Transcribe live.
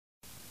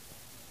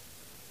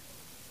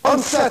on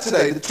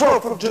Saturday, the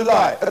 12th of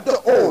July, at the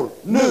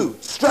all-new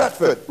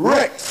Stratford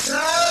Rex.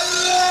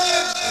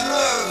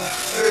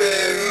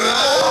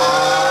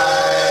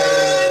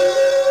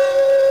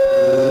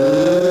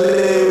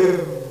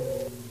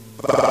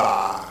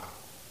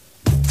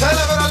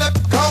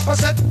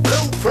 Composite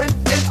blueprint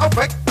in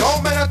effect.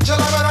 Come and chill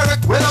out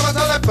a will of a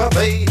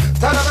telepathy.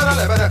 Tell them a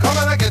living, come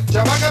and get you.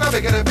 I'm gonna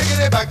big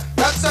it back.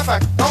 That's a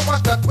fact. Don't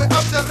watch that. We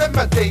have the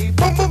remedy.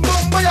 Boom, boom,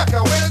 boom,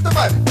 mayaka. Where's the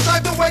vibe?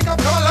 Time to wake up,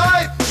 come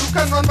alive. You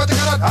can run, but you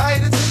cannot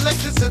hide. It's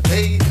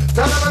electricity.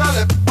 Tell them a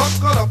lip,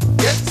 buckle up,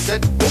 get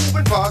set,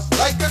 moving fast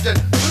like a jet.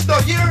 You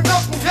don't hear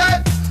nothing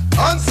yet.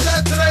 On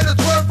Saturday, the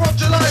 12th of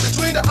July,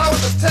 between the hours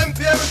of 10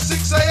 p.m. and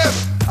 6 a.m.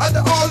 at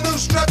the all-new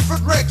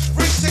Stratford Rex,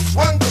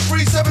 361 to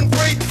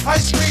 373 High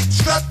Street,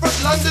 Stratford,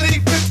 London,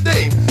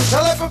 E15.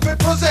 Telepathy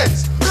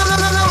presents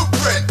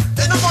Blueprint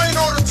in the main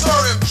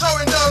auditorium,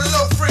 showing down the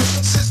low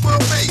frequencies will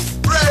be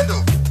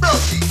Randall,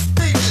 Brokey,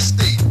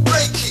 DVSD,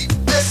 Reiki,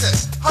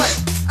 SS, Hype,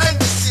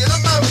 Andy C, and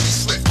Amity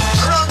Swift.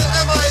 Around the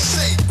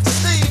MIC,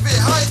 Stevie,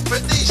 Hype,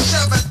 D,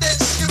 Shabba, Dead,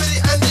 Skibidi,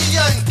 and the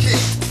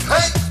Yankee.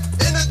 Hey,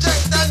 in the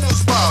Jack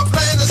Daniels bar,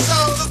 playing the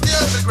sounds of the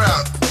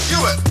underground.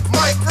 Hewitt,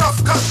 Mike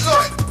Ruff, Cut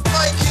Lloyd,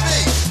 Mikey B,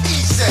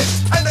 EZ,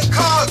 and the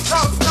Carl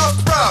Tough Nut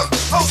Brown.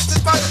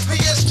 Hosted by the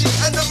PSG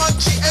and the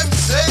Munchie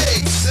MC.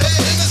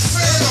 In the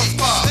Smirnoff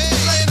bar,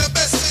 playing the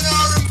best in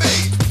R&B.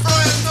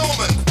 Brian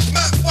Norman,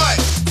 Matt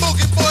White,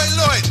 Boogie Boy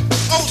Lloyd.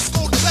 Old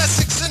school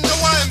classics in the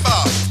wine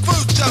bar.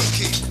 Food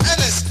Junkie,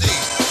 LSD,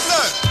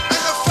 Flirt,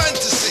 and the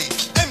Fantasy.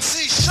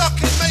 MC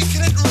Shocking,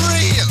 making it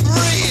real.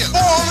 4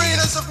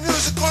 arenas of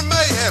musical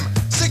mayhem.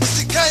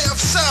 60k of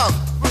sound,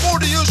 with all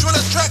the usual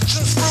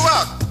attractions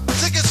throughout.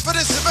 Tickets for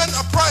this event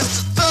are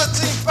priced at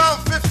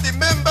 £13.50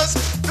 members,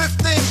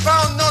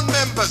 £15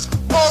 non-members,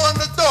 or on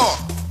the door.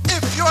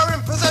 If you are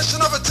in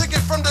possession of a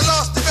ticket from the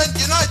last event,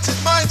 United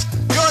Minds,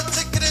 your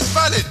ticket is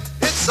valid.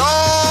 It's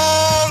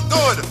all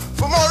good.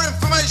 For more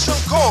information,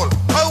 call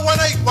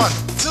 0181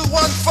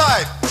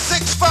 215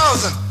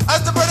 6000.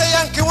 As the brother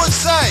Yankee would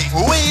say,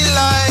 we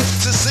like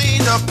to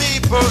see the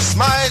people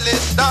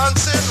smiling,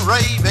 dancing,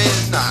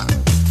 raving.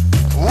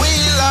 We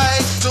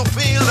like to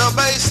feel the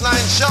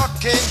bassline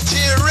shocking,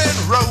 cheering,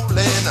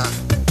 rolling.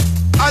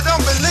 I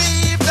don't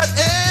believe that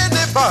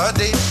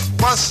anybody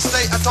wants to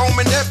stay at home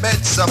in their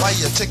bed, so buy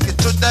your ticket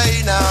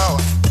today now.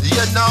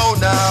 You know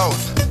now,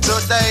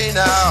 today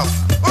now.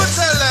 Who's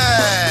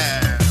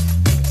telling?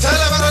 Tell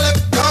them a lip,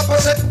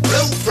 composite,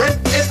 blueprint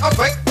in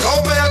effect.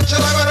 Go man,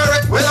 chill out a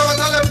wreck, with a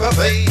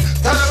telepathy.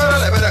 Tell them a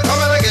lip,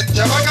 come and get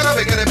you. I'm gonna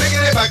big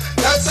it back.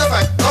 That's a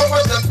fact. Don't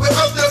watch that, we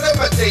have the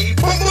remedy.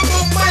 Boom, boom,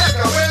 boom,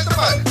 mayaka, where's the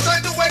fun?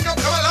 Time to wake up,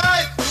 come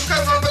alive. You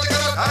can run, but you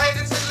cannot hide.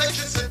 It's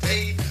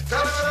electricity.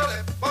 Tell them a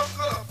lip,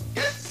 buckle up,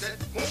 get set,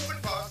 moving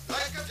fast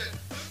like a jet.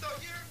 You don't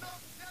hear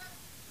nothing.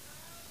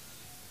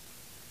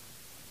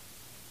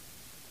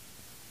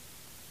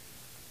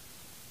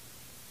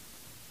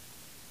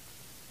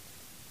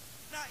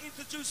 Now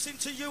introducing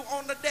to you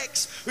on the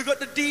decks, we got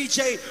the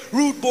DJ,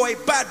 Rude Boy,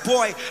 Bad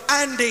Boy,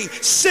 Andy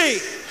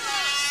C.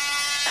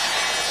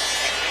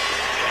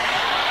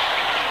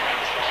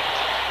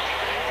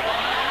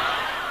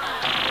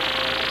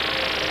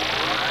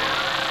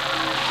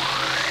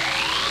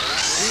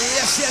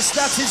 Yes,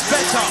 that is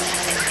better.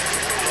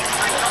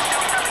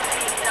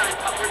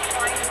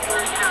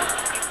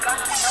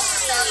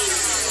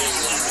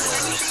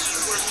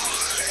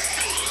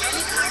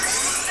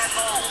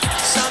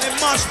 Sounding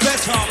much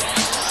better.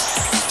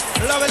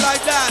 Love it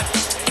like that.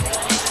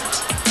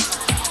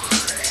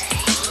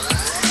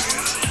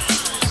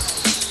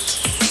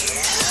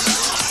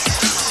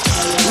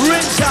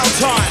 Rinse out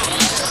time.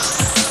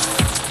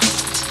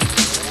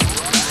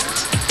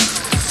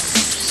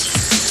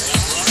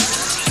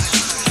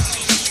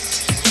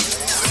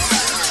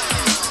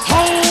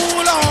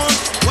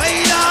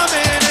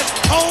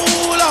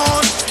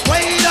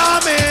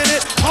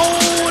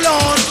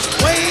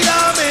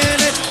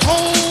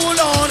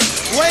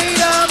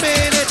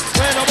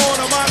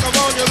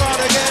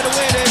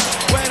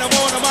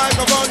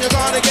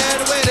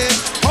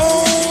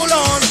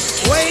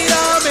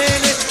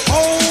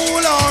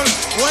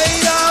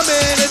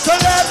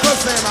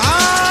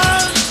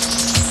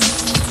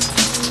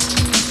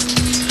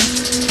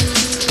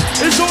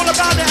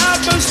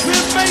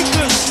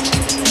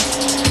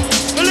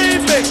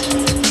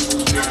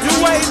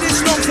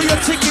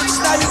 Tickets,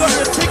 now you got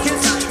your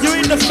tickets, you're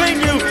in the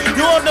venue,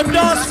 you're on the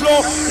dance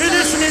floor, you're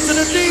listening to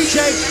the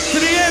DJ, to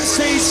the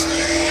MCs.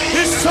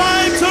 It's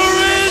time to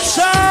rinse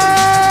out!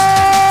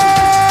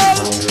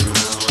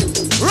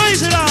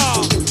 Raise it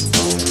up!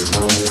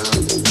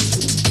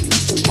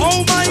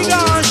 Oh my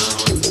gosh!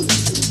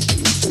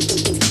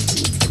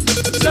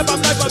 Step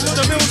up, type up to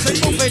the music,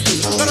 move it.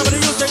 Gonna be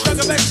the music,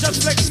 gonna make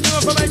just flex, new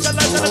information,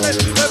 like the best.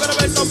 We're gonna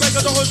make some break,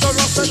 the whole show,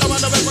 rock, and I'm on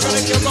the way, we're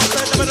gonna kill, rock,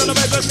 and I'm gonna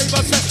make us leave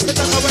us set. It's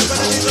on the way, we're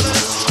gonna need to the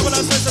next. I'm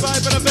gonna say survive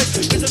for the fake.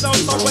 This is don't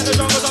stop when the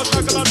jungle's out,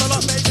 struggle out, a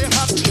lot, make it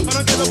hot. I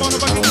don't give a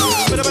motherfucking out.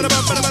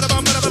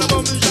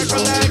 Boom, shake a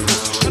leg.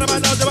 And I'm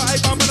out of the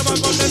hype, I'm gonna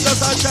bump on this,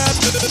 I chat.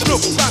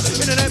 Look back,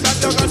 internet back,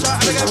 you're gonna try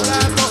to get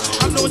flat.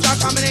 I'm no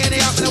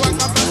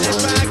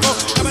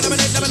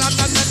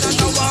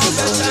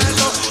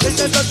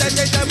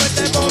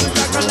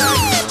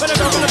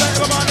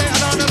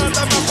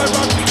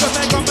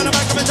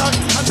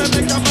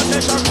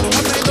shock.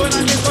 I'm playing doing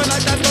like this, going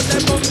like that, got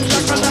that boom,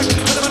 shack, shack.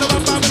 Minimum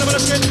one pound, minimum a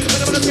skin,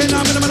 minimum a skin,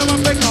 now minimum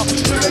one finger.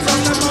 Lyrics on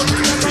the mouth,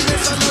 lyrics on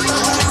this,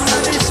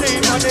 and they see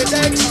on the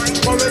decks.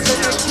 Warriors in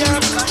the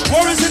camp,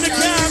 warriors in the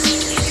camp.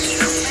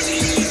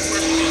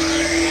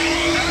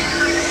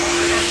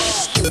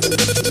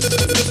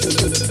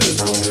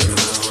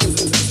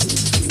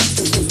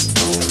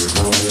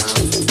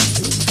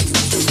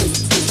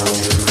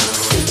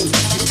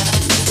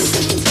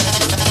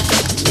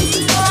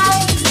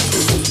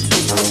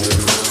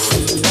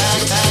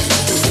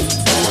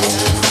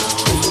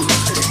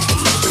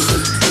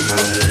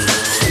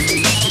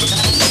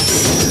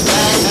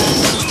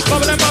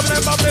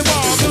 Bubbling,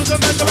 wall, music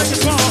meant to make it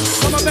small.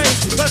 From a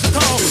bass,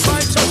 versatile,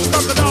 fine shots,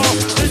 crocodile.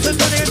 Listen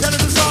to the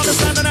intelligence sound that's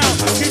standing out.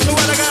 Keep the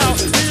weather out,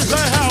 you just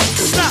learn how.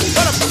 Snap,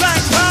 put a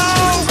blank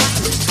pow.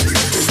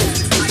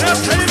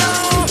 Let's hit it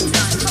out.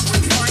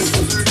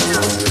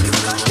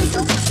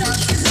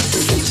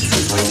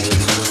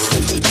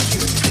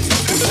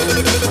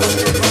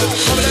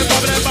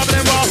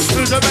 Bubbling, wall,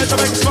 music meant to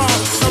make it small.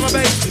 From a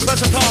bass,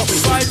 versatile,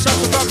 fine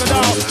shots,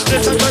 crocodile.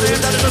 Listen to the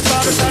intelligence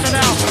sound that's standing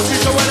out.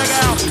 Keep the weather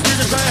out, you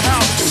just learn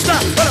how.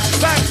 Snap, put a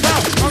back now.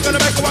 I'm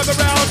gonna make a wipe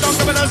around. Don't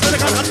give it a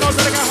silicon. I know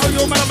silicon. How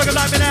you man, make a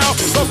like me now.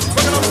 Look,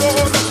 we're gonna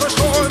score. That's for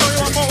sure. No, you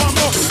want more, one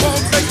more.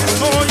 Won't take it.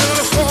 No, you're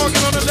gonna score.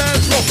 Get on the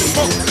dance floor.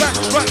 Walk back,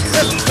 right,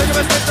 left. Take a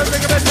bit,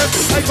 take a bit,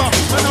 paper.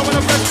 I know when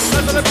I'm fresh.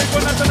 That's the big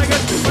one. That's the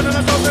again. When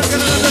I'm not get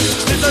it on this.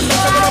 This is not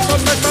coming up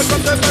from the best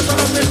on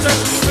this set.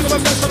 Look at my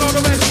best on all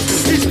the rest.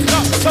 He's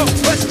not so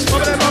west.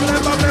 Bubbling,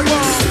 bubbling, bubbling,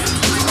 wow.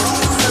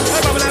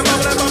 Bubbling,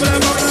 bubbling, bubbling,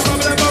 bubbling,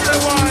 bubbling,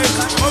 bubbling, wine.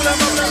 Bubbling,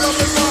 bubbling,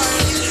 bubbling, wine.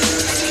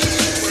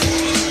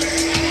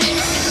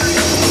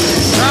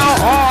 Now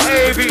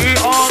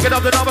R-A-V-E-R, get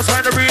up the number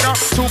sign arena.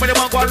 Too many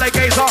man go like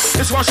Gazer.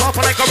 This one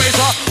sharper like a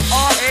razor.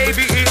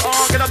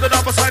 R-A-V-E-R, get up the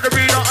number sign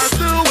arena. And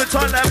do it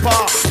on that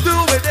bar. Do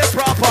it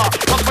proper.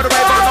 Fuck for the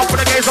raver, not for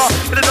the Gazer.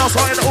 In the dance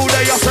in all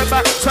day, I send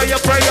back, say your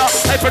prayer.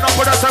 Hyping up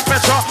for the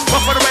temperature.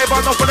 Fuck for the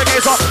raver, not for the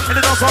Gazer. In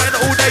the dance in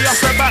all day, I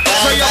send back,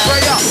 say your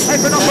prayer.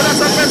 Hyping up for the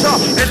temperature.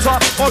 Enter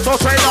auto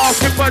trailer,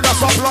 skipper the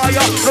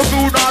supplier.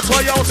 Laguna,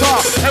 Toyota,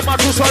 Emma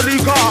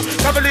Tusalika,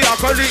 Cavalier,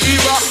 Curly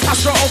Era,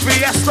 Astro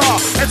Fiesta.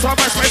 Enter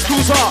my space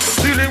cruiser,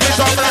 dealing with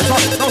our letter.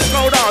 No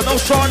Skoda, no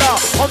Shona,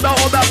 Honda,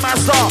 all that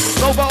master.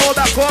 Nova, all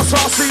that Corsa,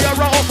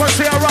 Sierra, Opera,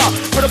 Sierra.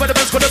 Put a bit of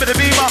Benz, put a bit of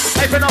Beamer.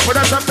 Hyping up for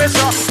the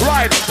temperature.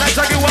 Ride, like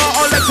Jaguar,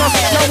 or Lexus,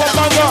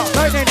 Cowabunga.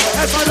 Lightning,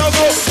 that's my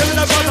logo. Giving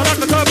a button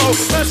like a turbo.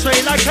 Mercy,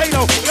 like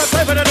Kano. We got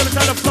paper that on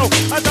the flow.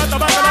 I got the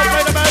back and I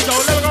play the banjo.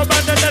 Never go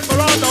back to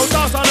Desperado.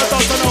 Dance on the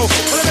Dossano.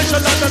 On the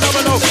mission like the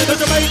Domino. The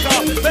Jamaica,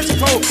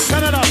 Mexico,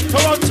 Canada,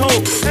 Toronto,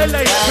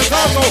 LA,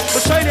 Chicago,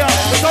 Australia,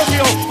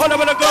 Tokyo. All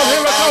over the globe,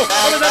 here we go.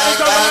 I'm in the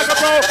jungle like a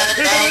pro.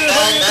 He's in the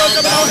honey, don't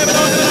never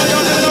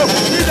know.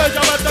 He's a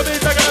jump at the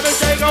beat, taking a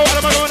mistake. Oh, what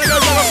am I going to go?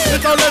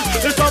 It's all in,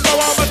 it's on the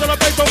wall, but on the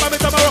place, don't mind me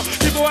tomorrow.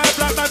 People have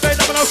black man, they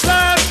never know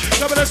slam.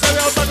 Come in the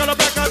stereo, stuck on the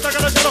back, stuck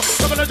on the shadow.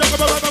 Come in the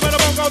jungle, I'm in the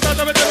bongo, that's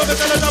the middle of the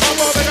television. I'm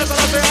more big as the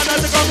last day, I'm at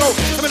the Congo.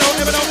 Let me know.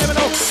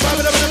 Five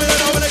of them, let me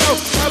know when they go.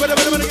 Five of them,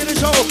 let me get the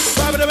show.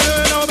 Five of them, let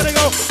me know when they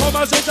go. All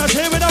my sisters,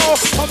 here we go.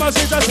 All my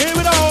sisters, here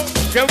we go.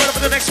 Get ready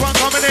for the next one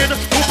coming in.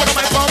 Who put on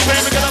my pump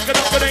in? Get up, get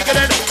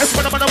in. It's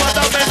when I'm on the one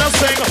down, man, I'll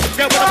sing.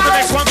 Get ready for the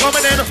next one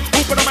coming in. Who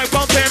put on my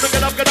pump in?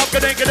 Get up, get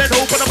in.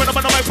 Who put on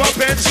my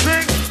pump in?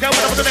 Sing. Get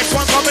ready for the next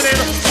one coming in.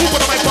 Who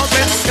put on my pump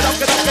in? Get up,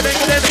 get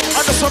in.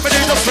 Under somebody,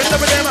 just spin the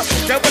rhythm.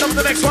 Get ready for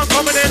the next one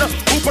coming in.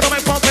 Who put on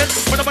my pump in?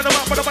 Put on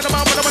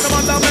the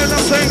one down, man,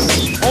 I'll sing.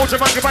 Hold your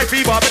man, give my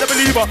fever, be the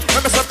believer.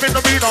 Remember step in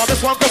the arena,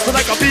 this one goes to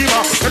like a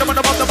beamer. Get on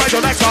the bottom by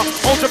your Alexa.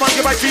 Hold your man,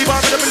 give my fever,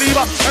 be the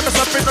believer. Remember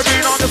step in the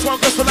arena, this one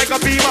goes to like a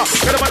beamer.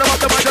 Get on the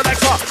bottom by your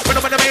Alexa. When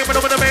I'm in the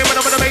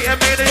main, and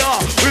mania.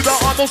 With the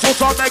arms,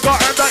 so mega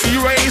and the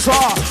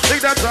eraser.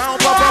 Take that down,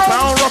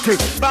 pound, rocking.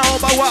 Bound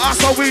by what I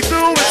saw we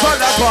do, it's a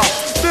leper.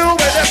 Do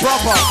it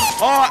proper.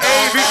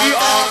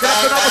 R-A-V-E-R, get up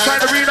the number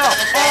sign arena.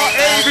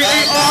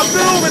 R-A-V-E-R,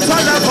 do it a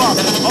leper.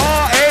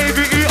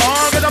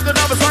 R-A-V-E-R, get up the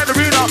number sign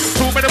arena.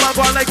 Too many man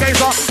going like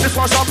Gazer. This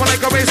one sharper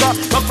like a razor.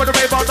 Not for the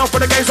raver, not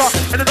for the Gazer.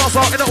 In the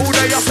dancer, in the all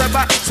day, I step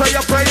back, say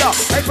a prayer.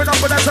 Hyping up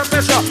for that some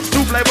measure. Do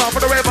play one for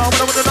the raver, when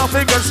I'm with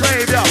nothing can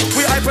save ya.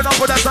 We hyping up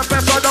for that some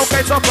measure. Don't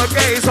get up a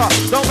Gazer.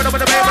 Don't when I'm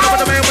in the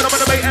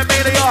main, and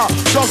mania.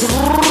 Just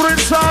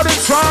rinse out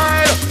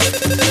inside.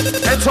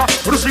 Enter,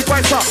 Rusi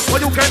Fighter.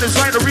 When you can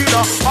design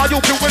arena, or you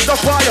can win the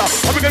fire.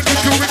 Or we can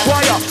give you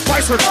require.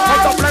 Bison, on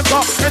the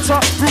blanker. Enter,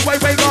 Root by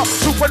Vega.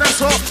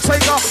 Supernatural,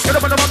 Sega. Get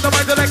up in the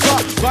mind, the lecture.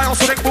 Fly on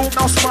Sonic Boom,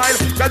 now smile.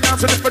 Get down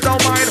to this, but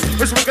don't mind.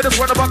 This wicked is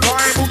one of a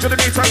kind. Move to the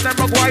knee, turn them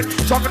rock wide.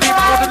 Talking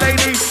about all the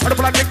lady. And the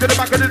black kick to the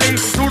back of the knee.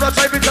 Do the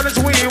saving challenge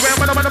we.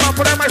 When I'm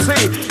for them, I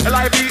see.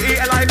 L-I-V-E,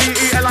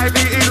 L-I-V-E,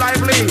 L-I-V-E,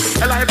 lively.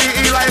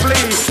 L-I-V-E,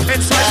 lively.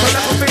 Inside for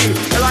level B.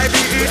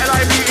 L-I-V-E,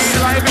 L-I-V-E,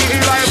 L-I-V-E,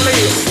 lively.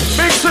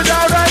 Mix it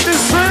down and the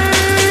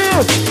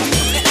seal.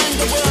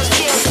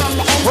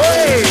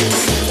 Hey!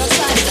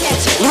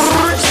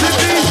 Rich the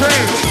DJ.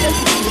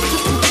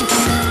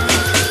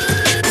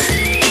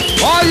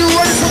 Are you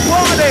ready to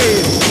party?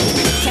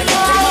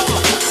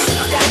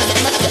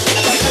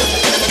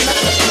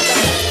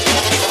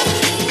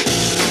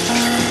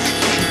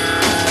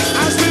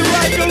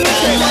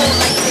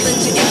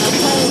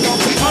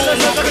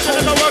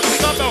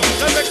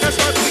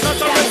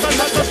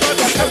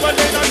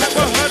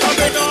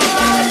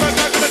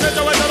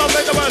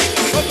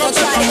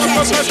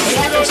 focus. You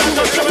know that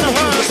just give it a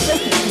verse.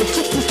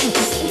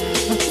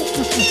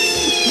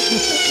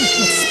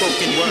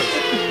 Spoken word.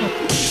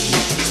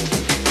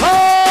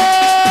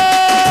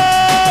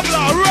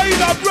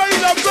 Rain up,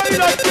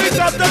 big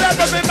up the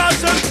letter, big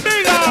massive,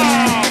 big up.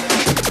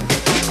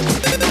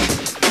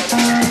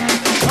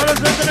 I was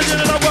listening to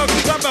the work,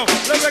 Campbell,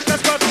 the record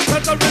spot,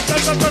 that's the rich,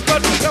 that's the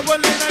spot, get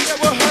one lean and get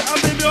one hurt, I'll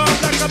leave you on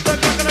black up, the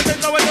clock, and I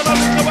take away the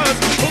love in the words.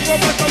 Who go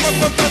back to work,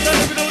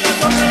 if you do that,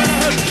 don't get in the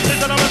head.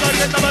 Listen, I'm a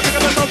get the money,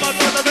 give us so much,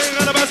 the thing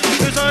in the best.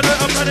 You turn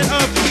it up, turn it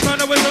up, turn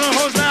the whistle and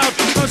hose loud.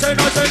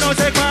 No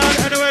say, crowd,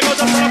 anyway, go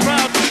just for the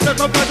proud. There's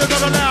no pleasure,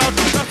 not allowed,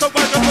 that's no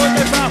pleasure, no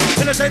they found.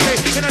 In the city,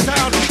 in the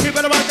town, keep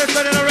it about this,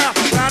 spinning around.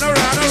 Round,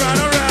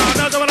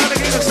 now the one I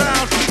give the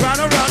sound. Round,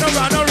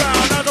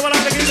 now the one I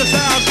give the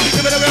sound.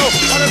 Give it a real,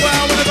 on the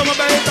ground, when I go my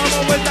bass, I'm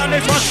on with down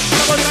this one.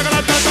 I'm going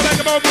to dance, I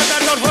make a move, but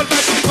that don't hold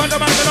back. When the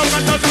man don't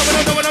dance, I'm going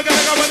to do it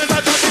again, I'm going to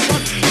dance this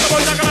one. I'm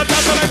going to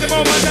dance, I make a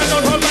move, but that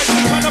don't hold back.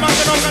 When the man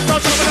don't dance,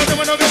 I'm going to do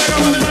it again,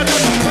 I'm going to dance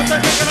this one.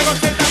 I'm going to go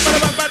straight down,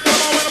 but I'm back to the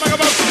moment, I'm going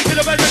to go. In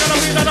the bed, I'm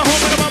going to be at the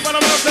home, and I'm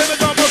going to play the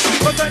drum.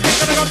 I'm going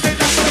to go straight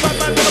down, but I'm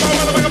back to the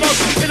moment, I'm going to go.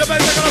 In the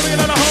bed, I'm going to be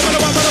at the home, and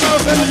I'm going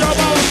to play the drum.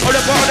 All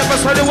the power, never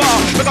say the war.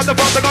 Pick up the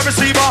phone, pick up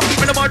receiver.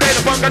 Minimum day,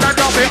 the funk and I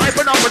drop it. I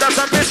put up with that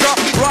ambition.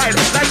 Right,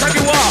 like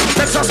you are.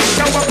 Let's just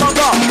get one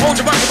longer. Hold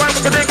your back,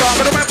 with the nigga.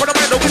 Gonna wait for the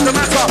man, the wisdom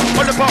matter.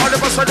 All the power,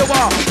 never say the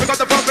war. Pick up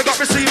the phone, pick up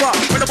receiver.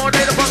 Minimum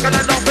day, the funk and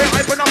I drop it.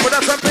 I put up with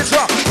that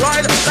ambition.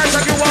 Right,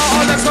 like you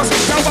are. Let's just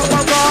get one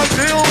longer.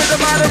 Deal with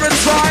the matter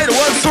inside.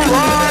 What's to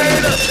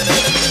ride?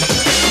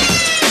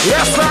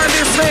 Yes, I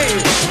see.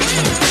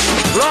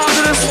 Lord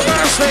of this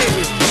mercy.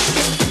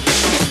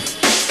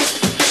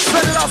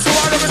 Send it out to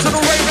right over to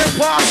the raving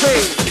party.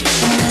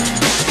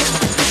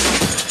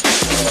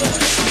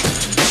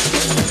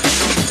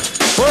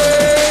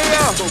 Hey,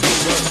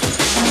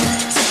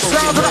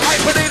 sound to the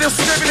hyper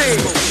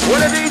distributing. What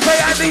a DJ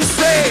and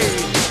DC.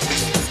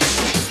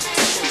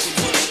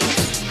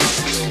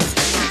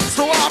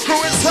 So our crew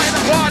inside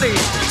the party.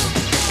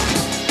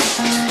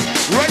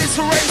 Ready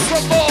to raise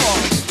some more.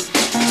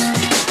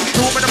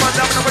 2 minutes man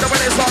down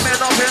when it's on me,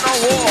 not in a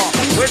war.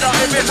 We're not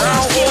in it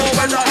now, war,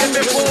 we're not in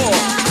before.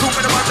 2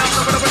 minutes man down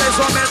when it's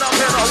on me, not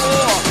in a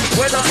war.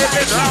 We're not in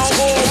it now,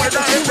 war, we're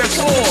not in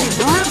before.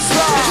 Rip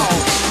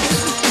sound.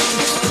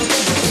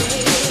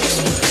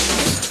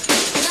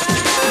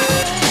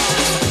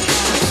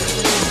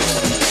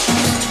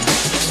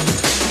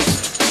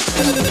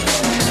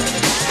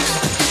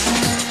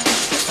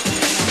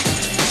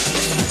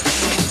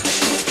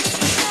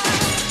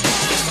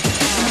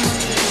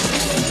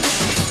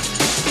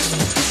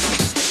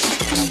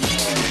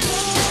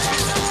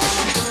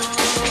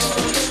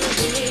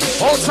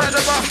 Outside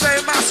the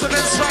buffet, massive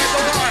inside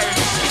the ride.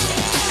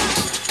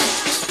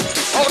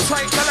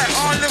 Outside collect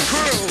all the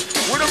crew,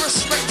 with a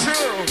respect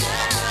too.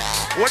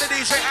 What the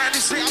DJ Andy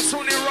say,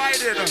 absolutely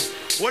riding.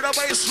 With a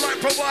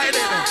baseline provided.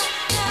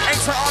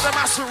 Enter all the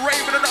massive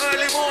raving in the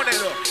early morning.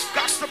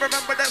 Got to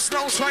remember there's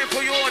no time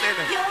for yawning.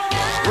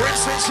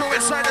 Rinsing you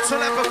inside the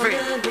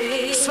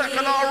telepathy.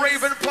 Second our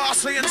raving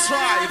party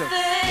inside.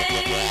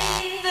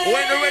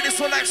 When you're ready,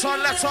 select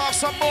on, let's have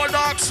some more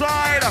dark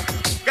side.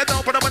 Get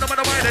down, put them in the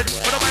mind it.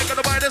 Put the mic on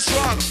the mind is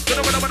strong. Put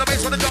them in the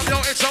bass with the drum, yo,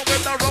 it's up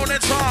with the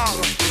rolling song.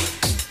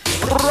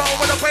 Roll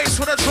with the bass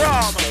with the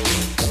drum.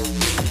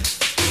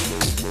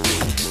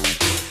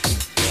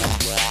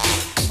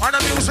 And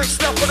the music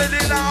step with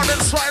it loud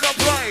inside the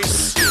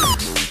place.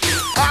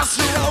 As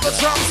you roll the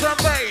drums and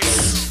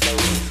bass.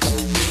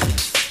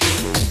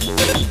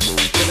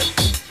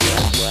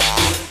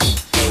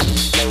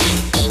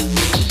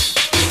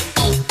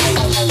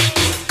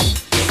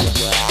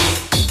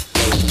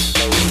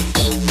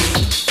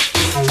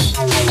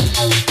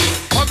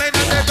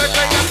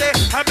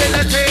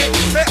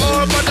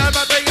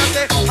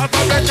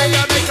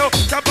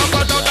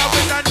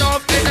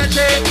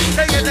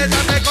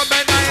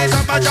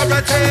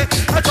 Majority,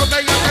 I told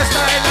me you're the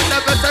style and the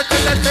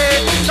versatility.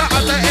 The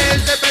other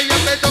is the way you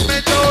do me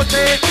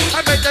duty.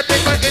 I made the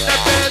people in the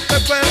bed, the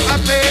well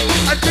happy.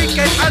 I'm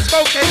drinking, I'm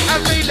smoking,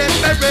 I'm feeling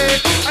merry.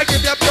 I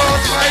give you pure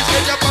spice,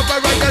 give you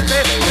proper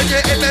royalty. When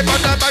you hit me on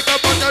the back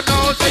up on the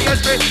nose, say you're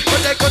straight. But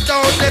they could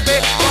don't live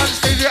it, one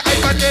still you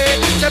hype a day.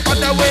 Step on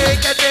the way,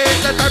 get it,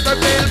 the time to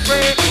feel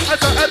free. I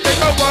saw a big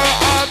war,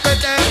 all for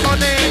their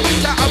money.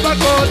 To have a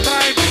good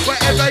time,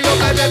 wherever you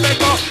may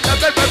go.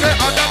 The very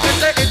on the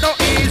message, it's no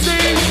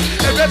easy.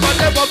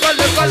 Everybody bubble,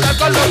 level,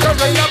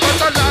 lottery, but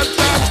the land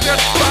champion.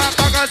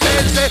 Back and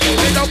say,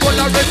 we don't pull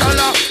a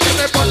retailer. Let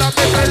me pull up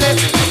the belly.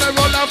 Let me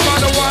roll up for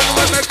the one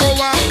when we go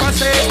and pass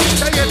it.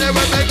 Say it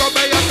when we go,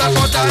 we have the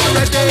button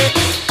ready.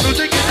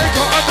 Music is the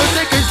core,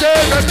 music is the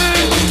enemy.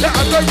 They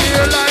have to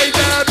realize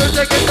that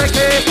music is the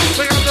key.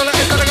 We have to let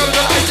it go,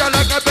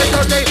 like a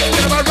better day.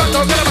 Get about run,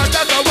 get about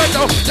that, the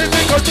window.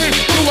 Difficulty,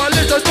 you are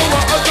listen to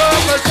what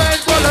other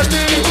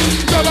sensuality.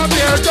 Come up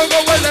here, don't go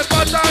well, it's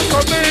important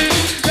for me.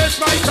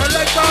 My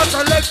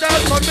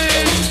selectors for me.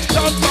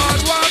 Jump on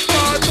 1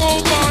 part,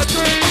 2 part, 3.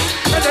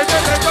 And they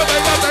take it over,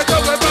 you have to do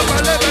it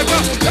properly.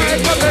 They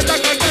come in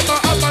like a game of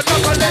up and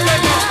up a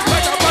living.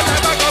 Like a mother,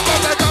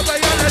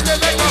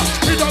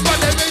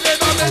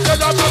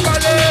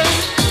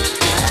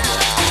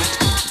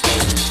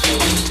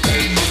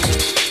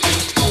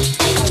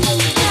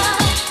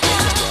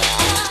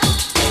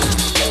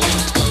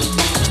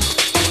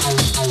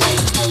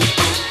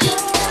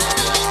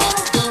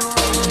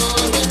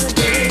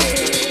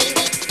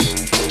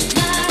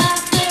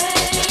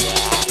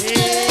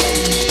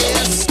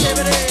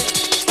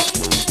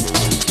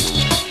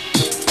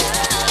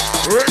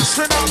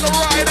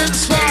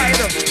 inside.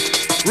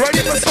 Ready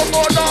for some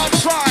more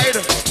downside.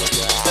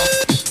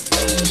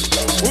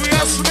 We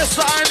are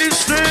Mr. Andy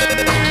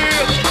Steel.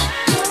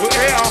 We're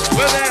here,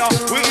 we're there,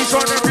 we eat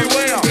on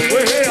everywhere.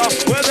 We're here,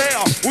 we're there,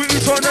 we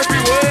eat on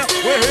everywhere.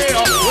 We're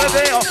here, we're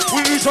there,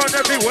 we eat on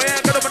everywhere.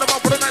 Get up in the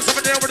mouth for the night,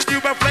 7 day with the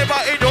new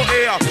flavor in your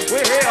ear.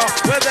 We're here,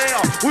 we're there,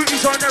 we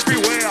eat on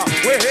everywhere.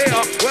 We're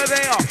here, we're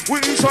there, we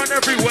eat on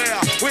everywhere.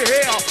 We're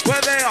here,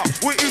 we're there,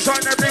 we eat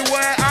on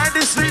everywhere. And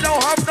this we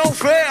don't have no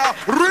fear.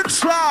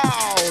 Rinse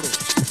loud.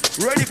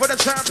 Ready for the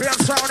champion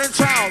sound in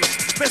town.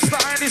 Mr.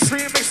 Andy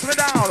Stream mix me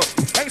down.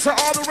 Thanks to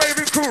all the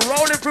raving crew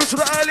rolling through to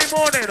the early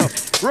morning.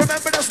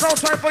 Remember, there's no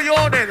time for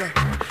yawning.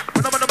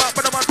 When I'm on the map,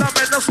 when I'm on the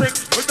nothing.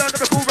 We're done to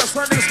the cool rest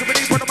Sundays. Give me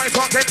deep when I'm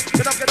talking.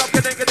 Get up, get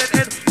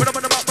in. When I'm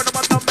on the map, when I'm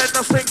on the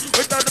nothing.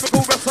 We're done to the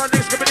cool rest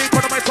Sundays. Give me deep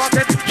when I'm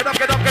talking. Get up,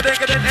 get in.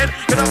 Get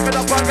up,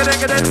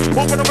 get in.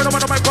 Open up when I'm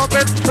on my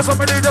pumping. There's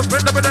somebody just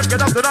bend up and then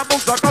get up to that move.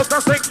 Start out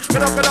nothing.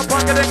 Get up,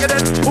 get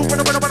in. Open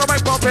up when I'm on my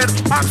pumping.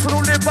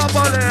 Absolutely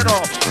bubbling.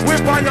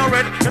 We're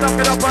firing. Get up,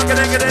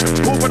 get in.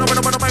 Open up when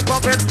I'm on my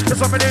pumping. There's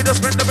somebody just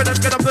bend up and then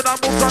get up to that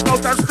move. Start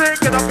out that sting.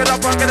 Get up, get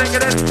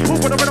in.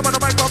 Open up when I'm on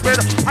my pumping.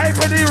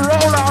 Hyper-D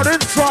roll out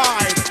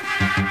inside.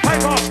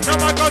 Hyper.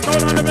 Now I got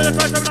all on the minute.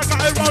 I'm not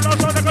going to roll out.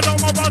 So I got no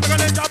more about to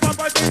get jump up.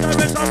 I think I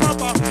miss a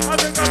papa. I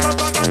think I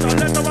got to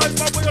let the wife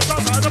pop with your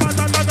daughter. The man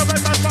that's the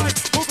best that's fine.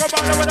 Who come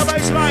back with the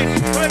baseline?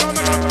 Right on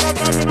the ground,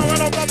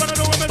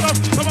 the women up.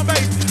 Come on,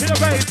 babe. In the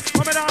base.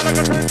 Coming out like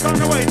a train on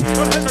the way.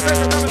 Don't hesitate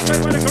to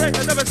demonstrate when the correct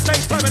and never stay.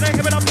 Slamming ain't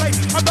giving up play.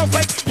 I'm no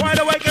fake. Wide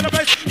awake in the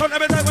place. Don't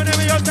ever take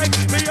whenever you take.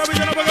 Be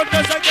original, we're going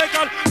to take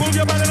on. Move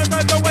your body and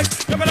time, don't wait.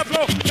 Give it a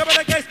flow, give it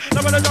a case.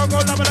 Love it a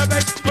jungle, love it a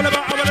bass.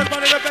 Whatever, I want to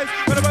find in the face.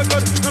 Whatever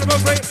good, whatever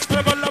great.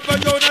 Whatever love for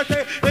unity.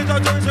 It's a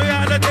true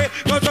reality.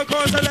 No so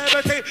called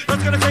celebrity.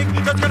 Just gonna sing,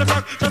 just gonna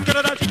suck, just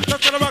gonna dance,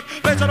 just gonna rock.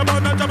 Face on the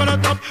bone, jump on the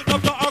top.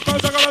 Love the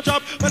arcos, I'm gonna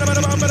chop.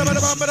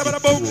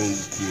 Boom.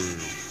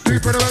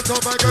 Deep in the vent, so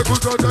make a good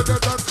shot,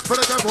 for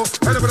the tempo.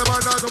 And if the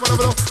man does, I'm gonna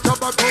blow. Jump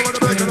back over the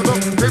break and the flow.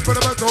 Deep in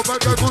the vent, so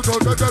make a good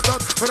shot,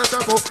 for the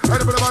tempo. And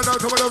if the man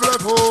does, I'm gonna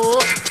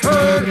blow.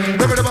 Hey,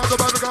 live in the back, the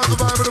back, the back, the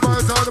back,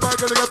 sound the back,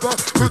 the back,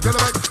 to the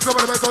back.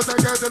 Nobody makes us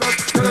take it,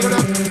 live in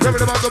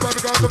the back, the back,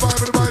 the back,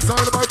 the back,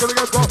 sound the back, the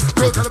back,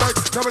 to the back.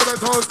 Nobody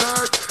makes us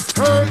take.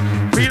 Hey,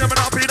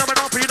 Phenomena.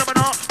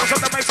 What's up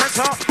that makes sense,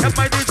 huh? If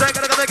my DJ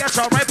gotta get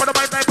you right for the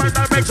mic, that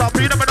makes up.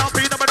 Phenomena.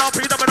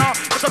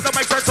 What's up that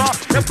makes sense, huh?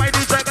 If my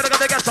DJ gotta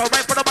get you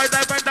right for the mic,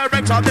 that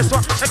this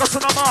one, they go to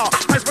no more.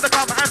 Nice for the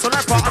camera and to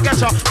left part, I get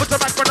you. Put your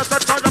back for the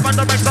sun, charge up and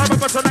the mix. I'm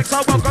a selector,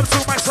 welcome to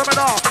my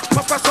seminar.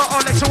 Professor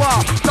or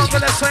lecturer, don't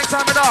let us take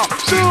time at all.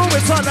 Do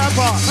it on that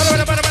part.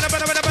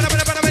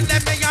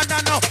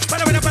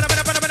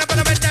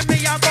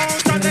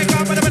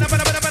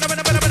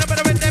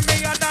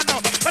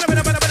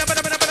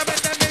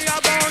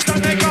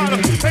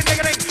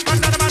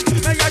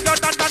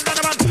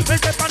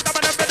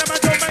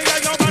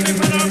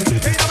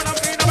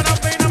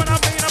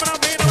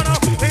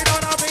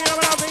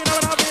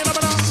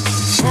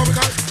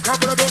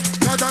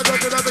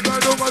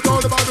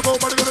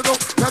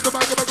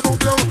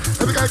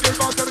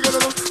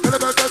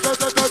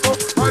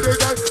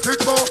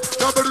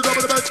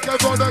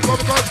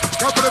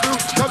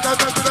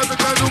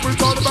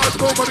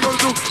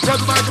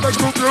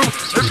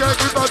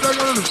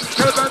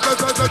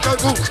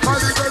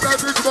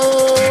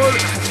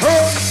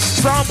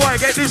 Soundboy,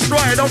 get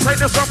destroyed. Don't take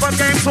this up on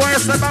game, so I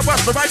step by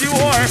west to ride you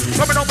whore.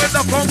 Coming on with the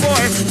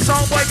convoy.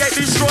 Soundboy, get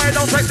destroyed.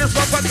 Don't take this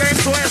up on game,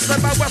 so I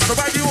step by west to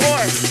ride you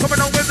whore.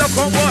 Coming on with the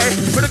convoy.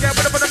 We're again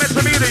with the mixed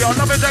media.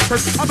 Love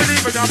injectors. I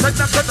believe in you. Take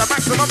them to the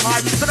maximum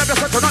height. So never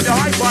set on your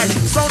high fight.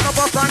 Sound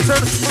number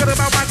sanction. Forget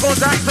about Michael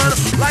Jackson.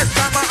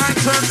 Lifetime of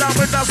action. Down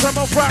with that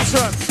summer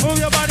fraction. Move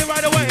your body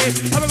right away.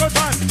 Have a good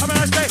time. Have a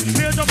nice day.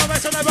 Me and John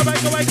Professor never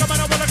make away. Come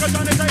on over like a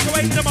Johnny. Take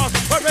away the moss.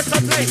 But rest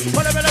and play.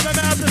 Whatever I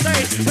have to say.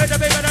 Play the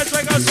baby that's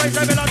swing us straight.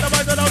 Seven on the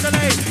right without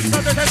delay.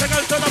 Something that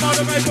seconds to the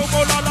mountain. Make go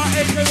go la la.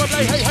 Eight they will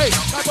play. Hey.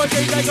 That boy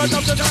DJ goes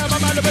up to the time.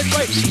 I'm out of his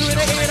way. Doing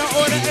it in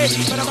or the eight.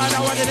 But I'm out. I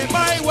want it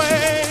my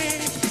way.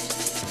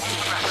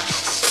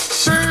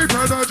 deep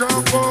in the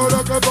jungle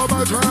looking for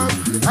my trap.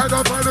 And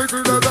I'm finding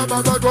through the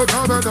numbers that were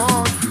coming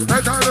on.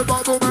 And tell the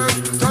bubble man,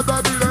 shut the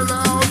beat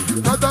loud.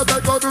 Shut the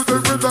back of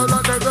music with the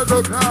light and the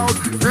crowd.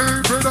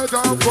 Deep in the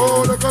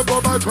jungle looking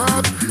for my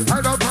trap.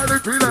 And I'm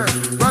finding feeling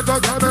that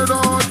are coming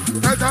on.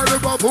 And tell the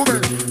bubble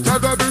man,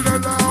 shut the beat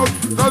loud.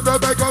 Shut the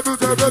back of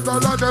music with the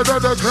light and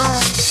the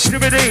crowd.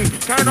 DVD,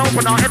 can't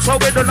open now, it's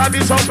over, the light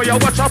is open. Yo,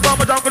 watch out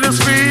from a jungle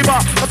is fever.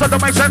 What's under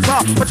my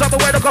center? Watch out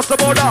the way across the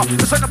border.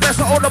 This ain't the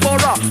best of all the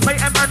border. May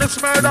and man is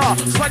murder.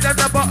 Slide you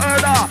never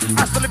heard her.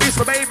 Ask the beast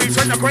for baby,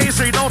 turn you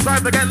crazy. No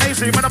time to get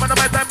lazy. When I'm in the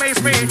bed that makes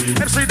me.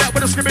 MC that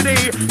with a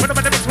skibbity. When I'm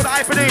in the mix with the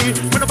IPD.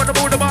 When I'm in the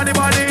mood, the body.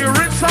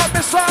 Rinse out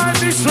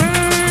beside me,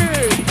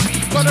 see.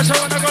 Gotta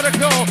show and I gotta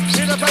kill.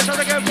 In the place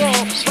I get raw.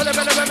 When I'm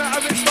in the bed,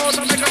 I'm in stores.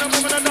 I'm making a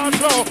movement and dance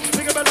slow.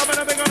 Think about love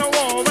and I'm on the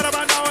wall. When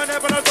I'm now and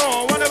never at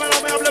all. When I'm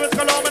on me, I'm living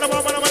color. When I'm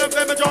on the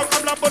flame,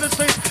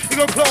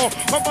 I'm claw.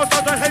 Come on,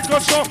 start the head go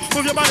seesaw.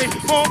 Move your body,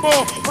 more.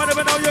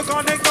 Whenever know you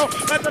can't ignore.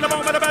 Back to the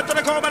moment, back to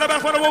the core,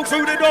 back when I walk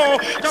through the door.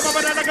 Jump up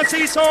and down like a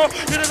seesaw.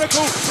 You know the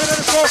cool, you know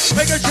the score.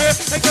 Make a cheer,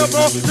 make a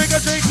blow, drink a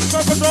drink,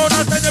 go for throw.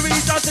 Now send the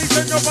reach, I see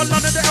send you from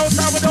London to El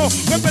Salvador.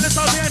 When the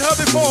stars we ain't heard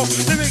before.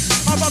 Lyrics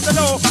above the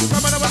law.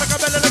 Coming up with a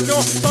cabella like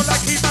door. Don't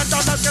like keep man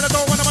down, that's gonna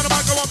door. When I'm on the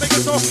mic, I won't make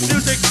it so.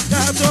 Music, you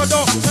have to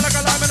adore. Feel like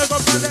a lime in a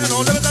top stand there.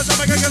 Living that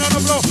time, I can get on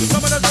the floor.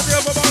 Some of the city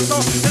of a bar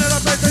store. In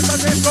another place, it's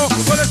the same floor.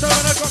 When it's over,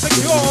 I got the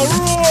cure.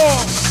 Raw.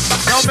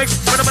 Now mix,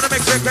 when I'm gonna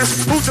make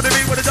breakfast. Move to the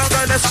beat with the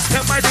jungle list.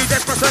 Help my DJ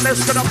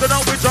specialist. Get up to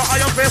now with your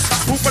iron fist.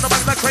 Move for the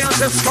mic like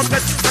scientists. Come get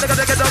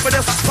down with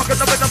this.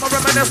 Fucking up with them, I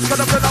reminisce. Get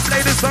up to them,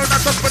 ladies, turn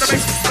that up with the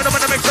mix. When I'm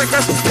gonna make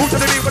breakfast. Move to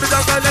the beat with the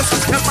jungle list.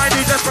 Help my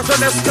DJ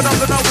specialist. Get up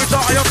to now with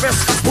your iron fist.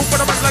 Move for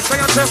the mic like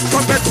scientists.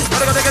 Come get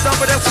down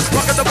with this.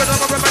 Fucking up with them,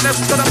 I reminisce.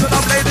 Get up to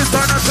them, ladies,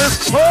 turn that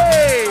twist.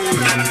 Hey!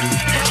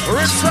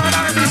 Rich Son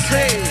IBC.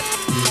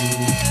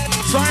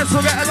 Time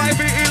to get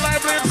lively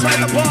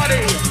inside the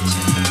party.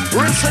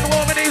 Rinse and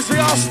warm and easy,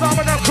 all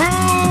stomach the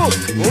crew.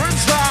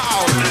 Rinse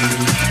out.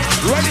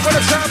 Ready for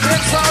the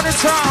champion sound in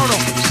town.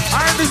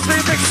 And this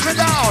thing mix me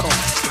down.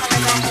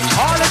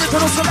 All of it to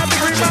the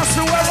celebrity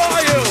master, where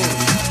are you?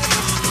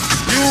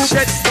 You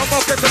get, come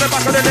up, get to the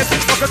back of the lip.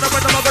 Fucking up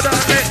in the mug of the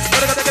head.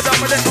 Gotta get down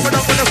with it, coming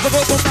down with this. The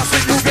vocal master,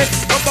 you get,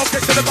 come up,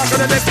 get to the back of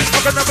the lip.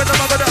 Fucking up in the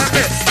mug of the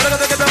head. Gotta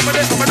get down with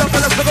it, coming down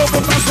with this. The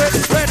vocal master,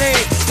 ready.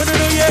 For the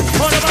new year,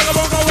 on the bag of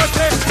bongo, what's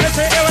it? It's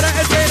it,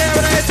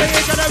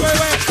 each and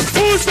everywhere.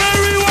 Who's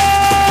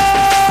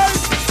everyone?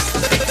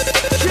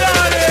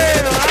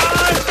 Johnny,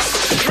 right?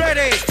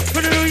 Ready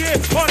for the new year.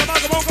 On the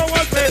bag of bongo,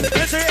 what's it?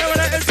 It's it,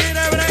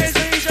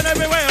 each and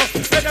everywhere.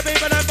 Let the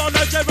people and bond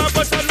the general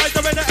put some light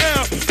up in the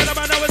air. Get a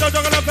man now with no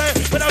jungle of play.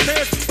 Without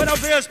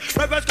fears.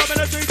 Rappers come in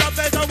the streets of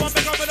face. I want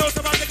to come with those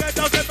about to get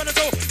down, step in the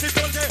soul. This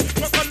don't say,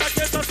 rock on like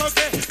this, I'm so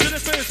gay. To the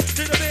space,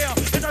 to the beer.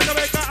 It's like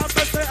Jamaica, I'm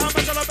best say, I'm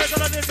better than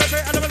this.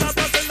 And I'm not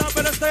passing love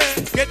with a stay.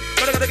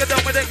 Gotta get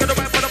down with it, gotta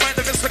rap for the mind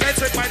of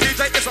investigating. My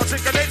DJ is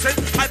articulating.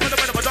 I put them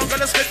in my jungle,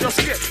 let's get your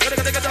skit. Gotta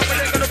get down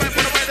with it, gotta rap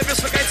for the mind of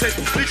investigating.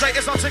 DJ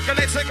is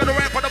articulating, gotta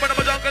rap for the mind of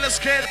my jungle, let's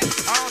get.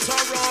 Out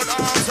on road,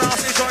 arms out,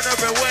 it's on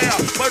everywhere.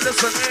 But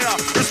listen here,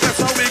 respect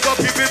how we go,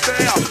 keep it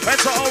there.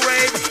 Enter a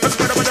rave, let's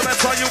better with the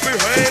mental you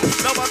behave.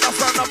 No one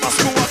understand up a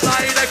school of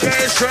 9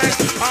 against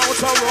strength. Out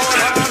on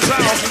road, arms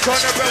out, it's on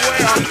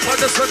everywhere. But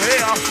listen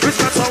here,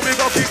 respect how we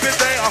go, keep it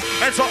there.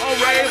 Enter a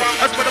rave,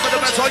 let's better with the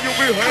mental you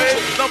behave.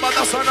 No one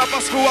understand up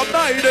a school of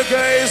 9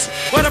 against.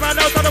 What am I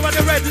now, thought about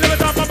the red, live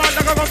it up, my man,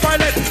 like I'm gonna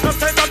find it.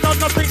 Nothing,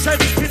 nothing said.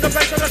 He's the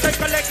place of the same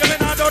collective,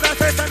 and I know that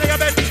face under your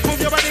bed.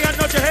 Move your body and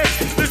nod your head.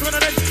 This one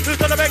and then, this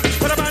to the back.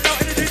 What am I now,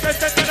 anything that's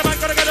dead, and I'm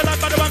gonna get a lot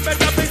by the one bed.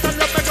 That face and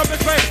love, make up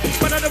his way.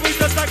 One of the weeks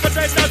just like a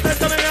dead, that's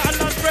the minute and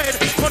not spread.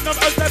 One of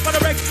us left for the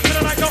wreck. You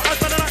don't like no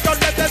us, and I don't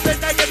let them say,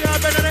 they give you a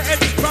bed in the head.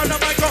 Round the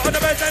mic, on the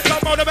base, and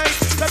come on the base.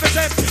 Let me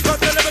say, got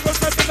the living, go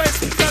step the base.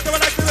 Got the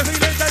like the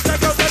feelings, and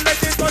check out the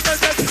ladies, go to the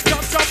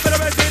jump for the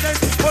base,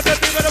 put the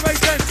thing with the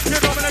waist, you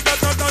know when I got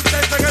some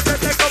nonsense, like I said,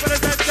 take over the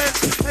sentence.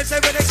 They say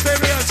with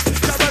experience,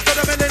 shout out to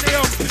the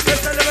millennium. They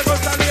say living go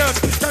stallion,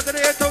 shout to the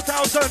year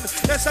 2000.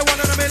 They say 1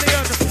 in a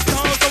million.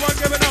 Now the one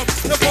giving up,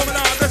 the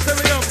formula, the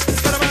Syrium.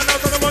 Got a man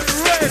out on the one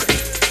red.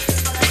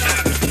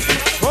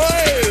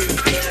 Hey,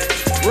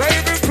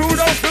 Raven crew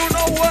don't feel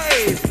no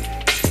way.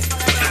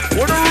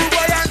 What a rude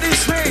boy and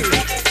this thing.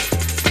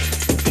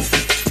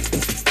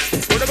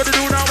 What am I gonna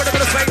do now? What am I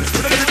gonna say?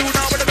 What am I gonna do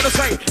now? What am I gonna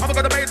say? I'm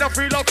gonna make them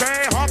feel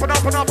okay. Hop and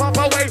up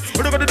away.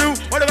 What am I gonna do?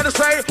 What am I gonna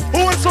say?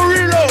 Who wants a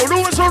reload?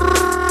 Who wants a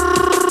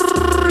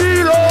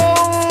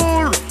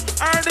reload?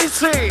 And they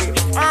say.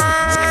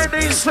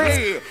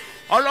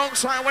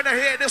 Alongside when I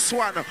hear this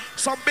one,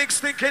 some big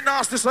stinking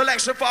nasty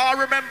selection for our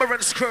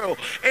remembrance crew.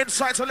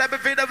 Inside to let me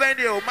be the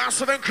venue,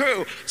 massive and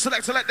crew.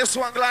 Select to let this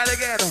one glide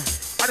again.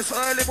 And it's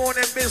early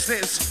morning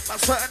business. I'm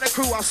certain the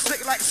crew are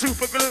stick like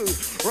super glue.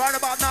 Right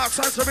about now,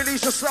 time to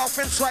release yourself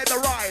inside the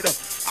ride.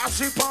 As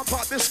you pump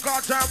up this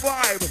goddamn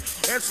vibe.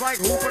 It's like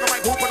hoop on the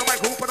mic, hoop on the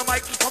mic, hoop on the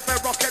mic. Up there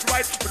rocket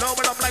right, below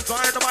when I'm like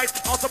dynamite.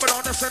 Out of it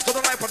on the center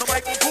of the light on the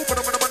mic. Hoop on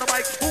the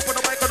mic, hoop on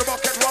the mic on the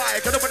rocket right.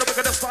 Get up with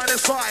the slide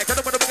inside, get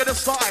up with the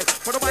slide.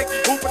 For the mic,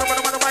 hoop on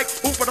the mic,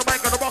 hoop on the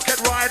mic on the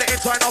rocket ride.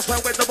 Inside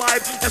outside with the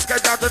vibe. Let's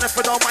get down to the if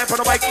we don't mind for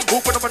the mic.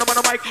 Hoop on the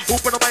mic,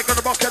 hoop on the mic on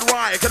the rocket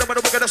ride. Get up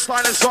with the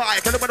slide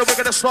inside, get up with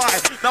the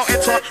slide. Now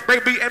enter,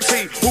 bring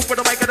BMC, hoop on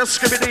the mic and the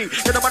skibby.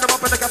 Get them up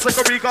in the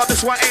category. God,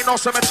 this one ain't no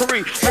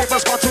cemetery.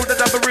 Papers gone to the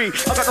debris.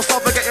 I got to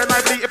stop and get your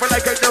lively. If I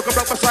like it, you can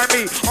block beside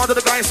me. Under the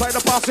guy inside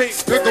the party.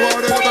 Take the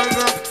water in the band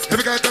up. If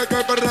you can't take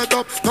it, better head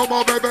up. No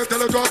more baby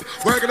till it drop.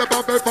 We're gonna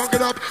pump it, funk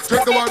it up.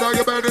 Take the water,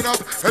 you're burning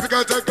up. If you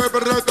can't take it,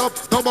 better head up.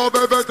 No more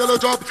baby till it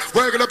drop.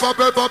 We're gonna pump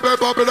it, pump it,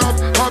 pump it up.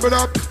 Pump it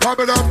up, pump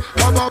it up.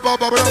 Pump up,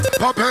 pump it up.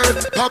 Pump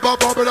it, pump up,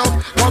 pump it up.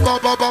 Pump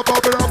up, pump up,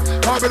 pump it up.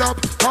 Pump it up,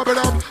 pump it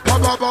up.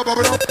 Pump up, pump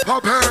it up.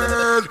 Pump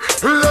it.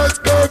 Let's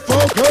get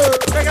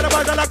focused. Take it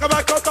about like a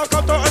back,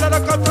 come to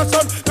another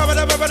son. Coming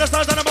up with the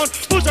stars and the moon.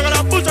 Push it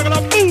up, boom. Coming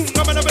up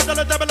with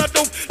the devil and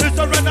doom. It's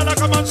a render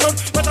like a monsoon.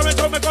 But I'm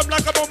in me come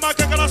like a boom, I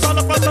can't get us all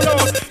up on the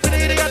load. The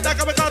idiot that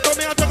come to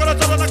me.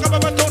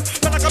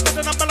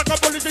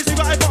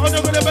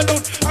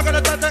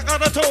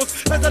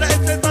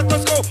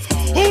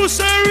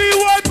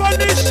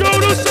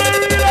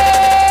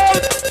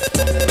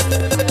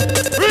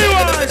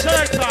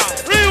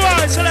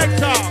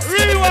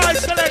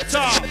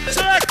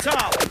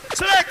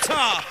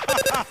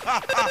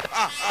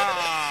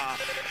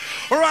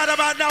 Right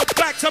about now,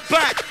 back to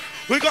back.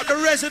 We got the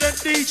resident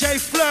DJ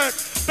Flirt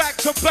back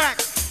to back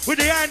with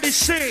the Andy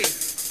C.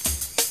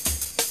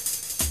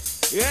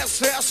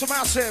 Yes, yes,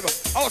 massive.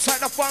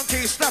 Outside the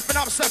funky, stepping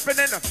up, stepping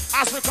in.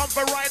 As we come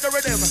for ride the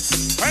rhythm.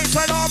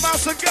 Inside all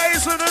massive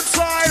gazing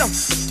inside.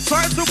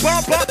 Time to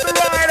pump up the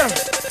ride.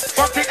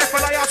 Funky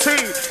FLIRT.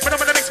 When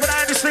I'm in the mix with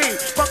Andy C.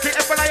 Funky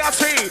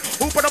FLIRT.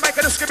 Who put the mic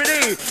in the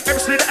skibby?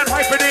 MC the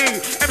N-hyphen D.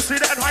 MC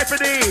the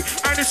N-hyphen D.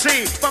 Andy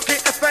C. Funky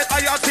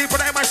FLIRT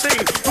for the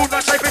MIC. Do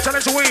not say bitch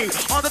challenge we.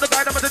 Under the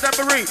guide of the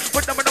Dembury.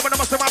 With them and the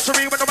master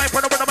mastery. With the mic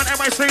for the rhythm and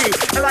MIC.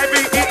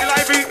 L-I-V-E,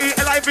 L-I-V-E,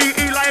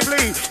 L-I-V-E,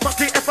 lively.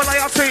 Funky FLIRT.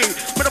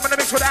 Put them in the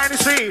mix with Andy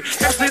C.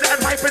 MC the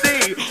N-hyphen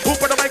D. Who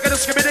put the mic in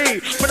the skibby D.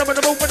 Put them in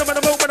the move, put them in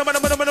the move, put them in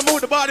the move,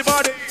 the body.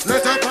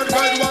 Let's have fun,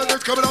 find the one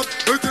that's coming up.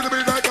 Until the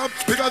midnight come,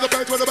 pick out the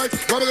bass with the bass.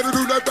 What am I gonna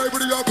do that bass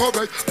with the Yoko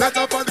bass? Let's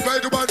have fun,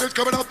 find the one that's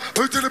coming up.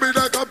 Until the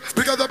midnight come,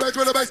 pick out the bass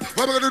with the bass.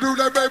 What am I gonna do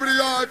that bass with the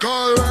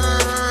Yoko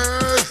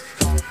bass?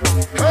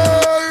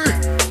 Hey!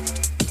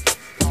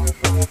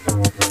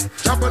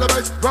 Jump with the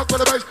bass, rock with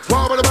the bass,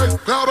 roll with the bass,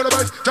 cloud with the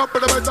bass, jump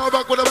with the bass, now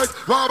rock with the bass,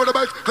 roll with the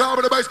bass, cloud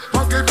with the bass,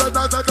 funky blood,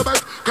 dance at the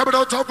bass, coming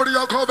on top of the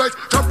Yoko bass,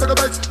 jump with the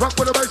bass, rock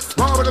with the bass,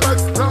 roll with the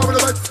bass, cloud with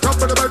the bass, jump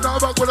with the bass, now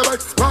rock with the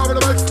bass, roll with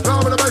the bass,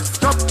 cloud with the bass,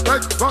 jump,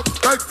 bass, rock,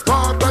 bass,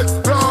 roll, bass,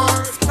 roll.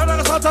 Turn on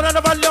the sound, turn on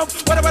the volume.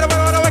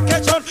 What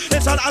catch on?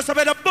 It's all answer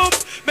with a boom.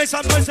 Make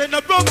some noise in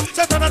the room.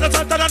 Say turn on the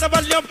sound, turn on the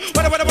volume.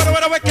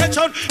 What catch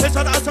on? It's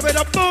all answer with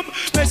a boom.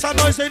 Make some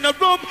noise in the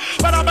room.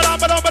 Ba-dum.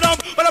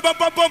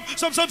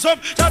 Some. Just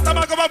a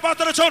man come up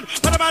after the tune.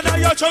 But a man now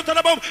you're tune to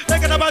the boom.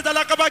 Taking the band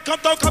like a bike. Come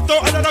down,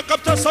 and then come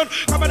to the sun.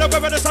 Come in the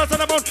river, the sun to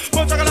the moon.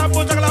 Boom, boom.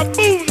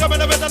 Come in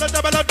the middle of the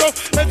double. Let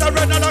the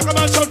red like a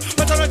man shoot.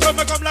 Let the drum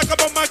come like a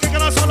bomb. My king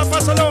and I saw the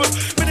pass alone.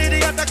 We need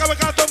the end that come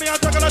to me. I'm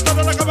talking like a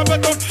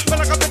bedroom. But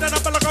like a bed and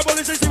like a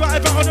bully. See what I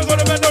found. I'm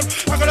gonna bend on.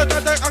 I'm gonna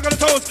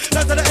toast.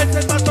 Let the end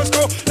is master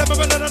scroll. Let me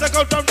bend on the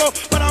go down low.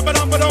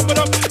 Ba-dum.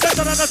 Let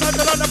the sound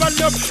on the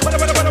volume. What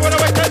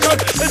catch on?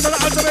 It's all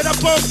answer with a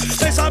boom.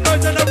 Say some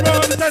noise in the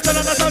room. Let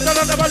the sound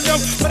on the volume.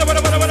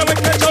 What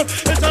catch on?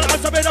 It's all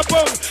answer with a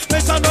boom.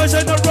 Make some noise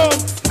in the room.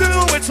 Do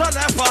it to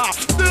leper.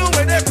 Do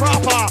it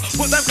proper.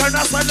 Put them kind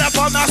of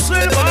leper.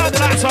 Massive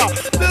blaster.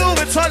 Do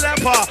it to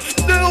leper.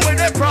 Do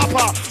it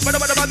proper. But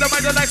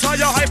the next time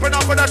you're hyping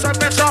up with a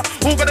temperature.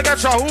 Who gonna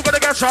get you? With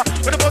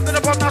the button in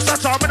the bottom of the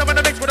set. When I'm in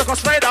the mix with a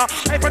cosplayer.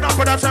 Hyping up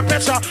with a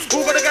temperature.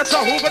 Who gonna get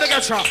you?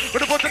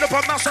 With the button in the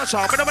bottom of the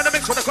set. When I'm in the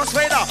mix with a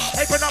cosplayer.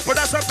 Hyping up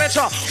with a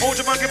temperature. Hold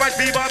your monkey right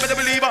beaver. I'm in the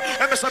believer.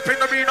 And Mr. Pin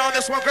the arena on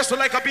this one crystal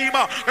like a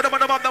beamer. When I'm on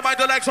the mind,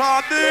 the legs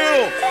are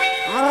new.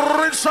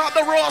 Rinse out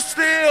the raw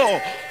steel.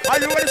 Are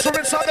you ready to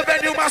rinse out the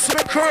venue, massive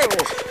and crew?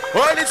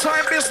 Early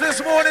time business,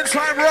 morning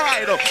time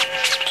ride.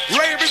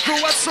 Raving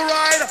crew, what's the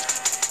ride?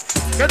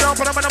 Get down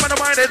for the man,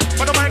 mind it.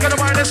 When the mind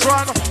is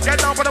strong. Get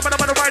down for the man,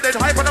 mind it.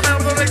 Hype on the man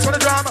with the legs for the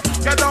drum.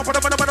 Get down for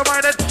the man,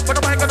 mind it. When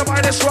the mind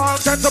is strong.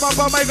 Send them up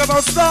and make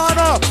them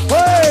stunner.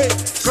 Hey!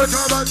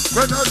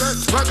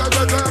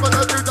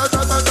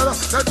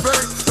 Let's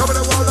bring